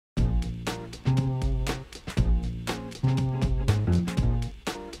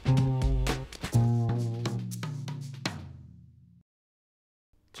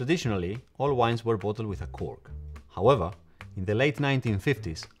Traditionally, all wines were bottled with a cork. However, in the late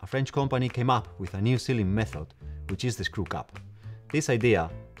 1950s, a French company came up with a new sealing method, which is the screw cap. This idea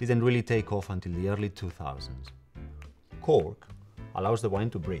didn't really take off until the early 2000s. Cork allows the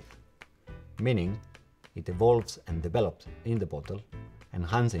wine to breathe, meaning it evolves and develops in the bottle,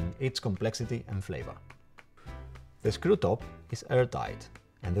 enhancing its complexity and flavor. The screw top is airtight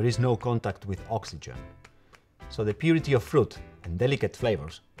and there is no contact with oxygen, so the purity of fruit and delicate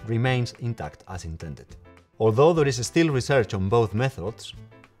flavors remains intact as intended. Although there is still research on both methods,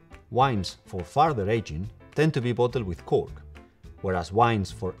 wines for further aging tend to be bottled with cork, whereas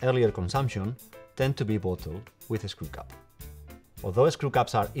wines for earlier consumption tend to be bottled with a screw cap. Although screw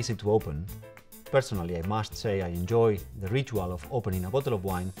caps are easy to open, personally I must say I enjoy the ritual of opening a bottle of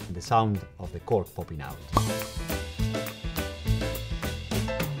wine and the sound of the cork popping out.